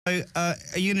So, are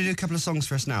you going to do a couple of songs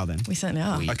for us now, then? We certainly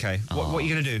are. Okay. What are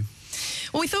you going to do?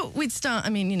 Well, we thought we'd start, I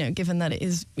mean, you know, given that it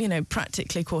is, you know,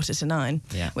 practically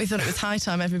 9:15, we thought it was high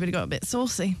time everybody got a bit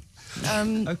saucy.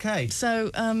 Okay.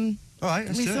 So, all right,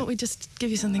 let's we do thought it. we'd just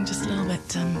give you something just a little bit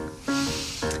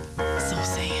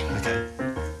saucy. Okay.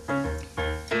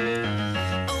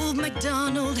 Old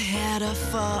MacDonald had a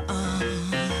farm,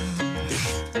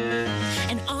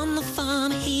 and on the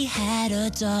farm he had a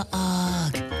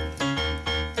dog.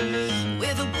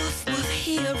 With a woof woof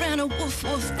here and a woof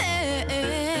woof there.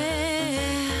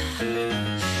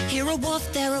 Here a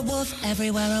woof, there a woof,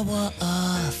 everywhere a woof.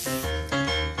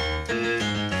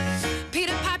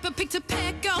 Peter Piper picked a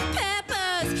peck of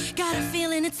peppers. Got a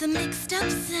feeling it's a mixed up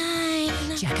sign.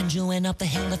 Jack and Jill went up the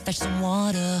hill to fetch some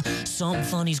water. Something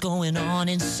funny's going on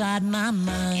inside my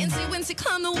mind. Incy Wincy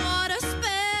climbed the water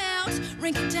spout,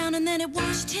 rinkled down and then it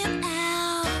washed him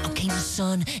out. Up came the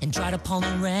sun and dried up all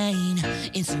the rain.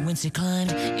 Incy Wincy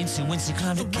climbed again.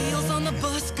 The wheels on the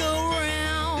bus go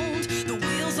round. The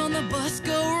wheels on the bus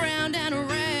go round and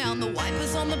around. The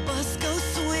wipers on the bus go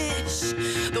swish.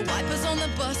 The wipers on the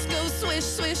bus go swish,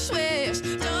 swish, swish.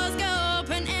 Doors go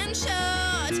open and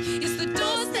shut. Yes, the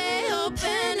doors they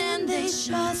open and they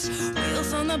shut.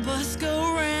 Wheels on the bus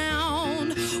go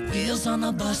round. Wheels on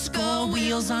the bus go,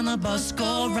 wheels on the bus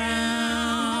go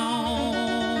round.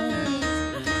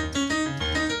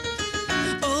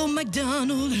 Oh,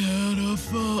 MacDonald had a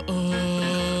farm,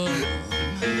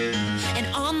 and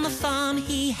on the farm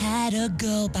he had a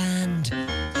girl band.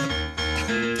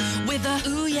 With a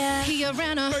ooh yeah, here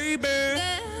and a baby there.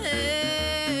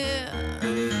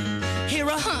 Here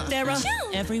a huh, there a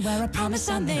everywhere a promise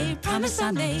I made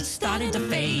started to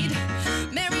fade.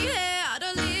 Mary had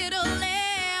a little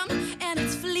lamb, and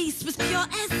its fleece was pure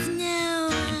as snow.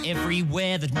 And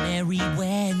everywhere that Mary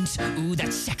went, ooh,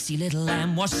 that sexy little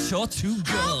lamb was sure to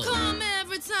go. How come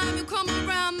every time you come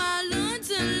around my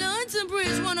London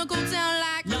Bridge wanna go down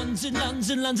like London,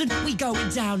 we going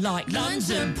down like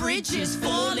London Bridge is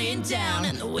falling down,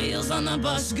 and the wheels on the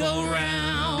bus go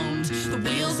round. The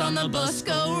wheels on the bus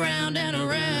go round and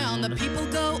around. The people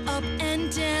go up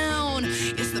and down.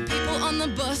 Yes, the people on the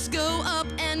bus go up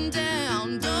and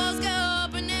down. Doors go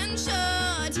open and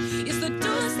shut. Yes, the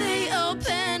doors they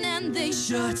open and they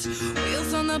shut.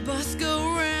 Wheels on the bus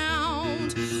go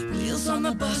round. Wheels on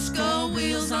the bus go,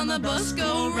 wheels on the bus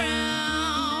go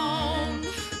round.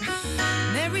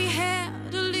 Mary had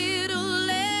a little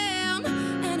lamb,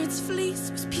 and its fleece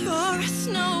was pure as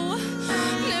snow.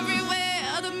 And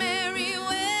everywhere the Mary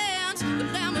went, the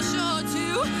lamb was sure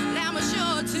to, lamb was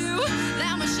sure to,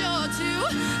 lamb was sure to,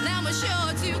 lamb was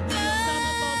sure to go.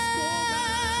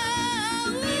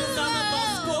 Wheels on the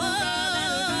bus go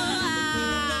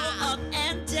up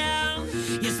and down.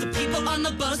 Yes, the people on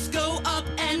the bus go up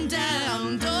and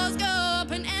down. Doors go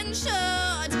open and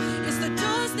shut. Yes, the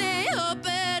doors they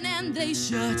open and they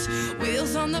shut.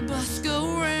 Wheels on the bus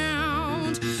go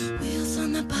round. Wheels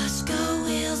on the bus go,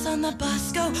 wheels on the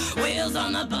bus go, wheels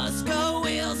on the bus go,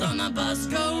 wheels on the bus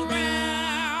go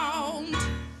round.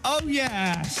 Oh,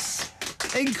 yes.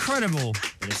 Incredible.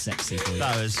 It is sexy.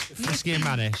 That was Frisky and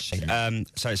Mannish.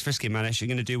 So it's Frisky and Mannish. You're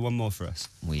going to do one more for us.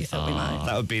 We thought we might.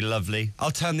 That would be lovely.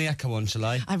 I'll turn the echo on, shall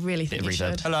I? I really think you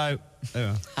should. Hello.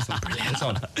 Oh, it's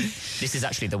on. This is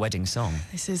actually the wedding song.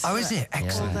 This is is it?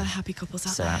 Excellent. All the happy couples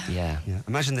out So, there. yeah.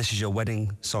 Imagine this is your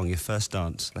wedding song, your first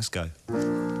dance. Let's go.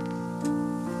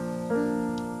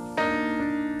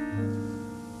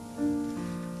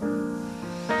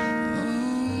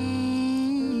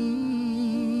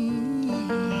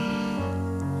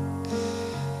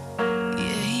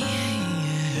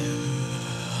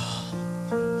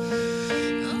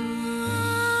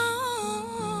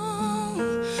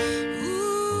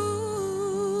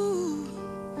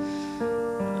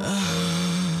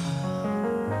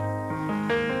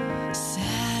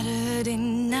 Saturday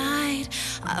night,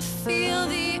 I feel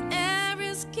the air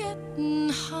is getting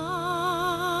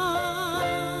hot.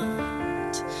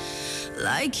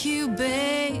 Like you,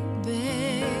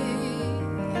 baby,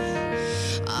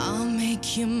 I'll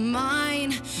make you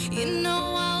mine. You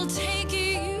know I'll take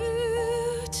you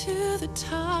to the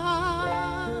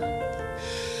top.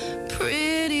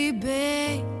 Pretty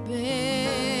baby.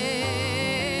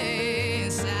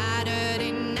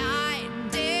 Saturday night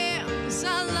dance,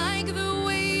 I like the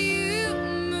way you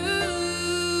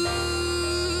move.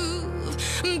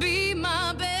 Be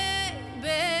my baby,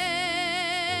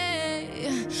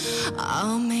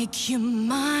 I'll make you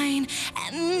mine,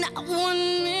 and not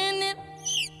 1 minute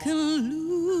can lose.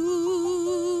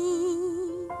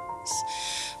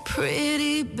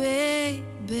 Pretty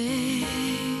baby.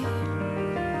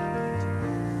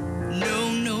 No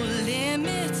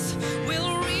limits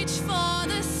will reach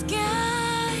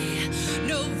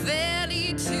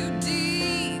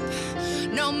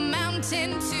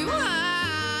getting too high.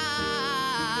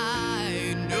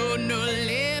 No, no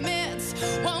limits,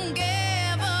 won't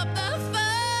give up the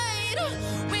fight.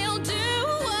 We'll do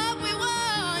what we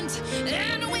want,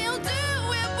 and we'll do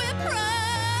it with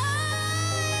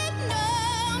pride. No,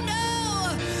 no,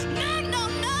 no, no,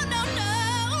 no, no,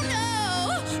 no,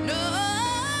 no, no,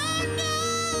 no,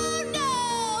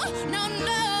 no,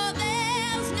 no,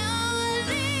 there's no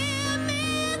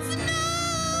limits, no,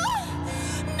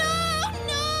 no,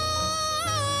 no,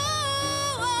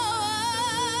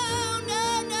 no,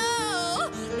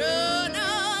 no, no,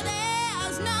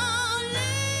 there's no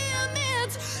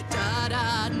limits. Da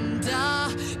da da,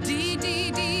 dee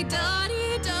dee dee da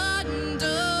dee da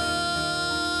da.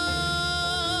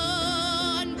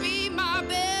 Be my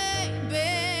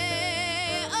baby,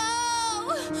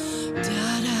 oh,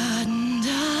 da da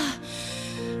da,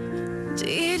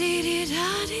 dee dee dee da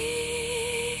dee.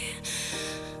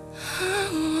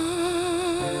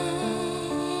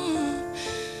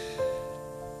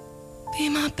 Be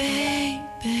my baby.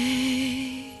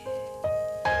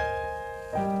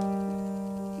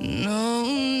 No,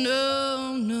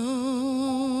 no, no,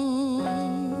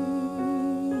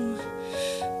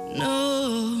 no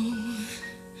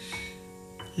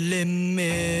limits.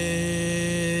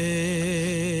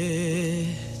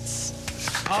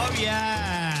 Oh,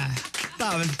 yeah.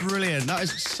 That was brilliant. That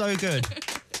is so good.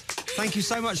 Thank you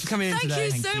so much for coming in today.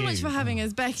 Thank you so much for having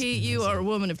us, Becky. You are a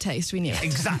woman of taste. We knew it.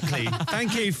 Exactly.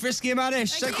 Thank you, Frisky and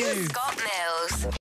Mannish. Thank you. Scott Mills.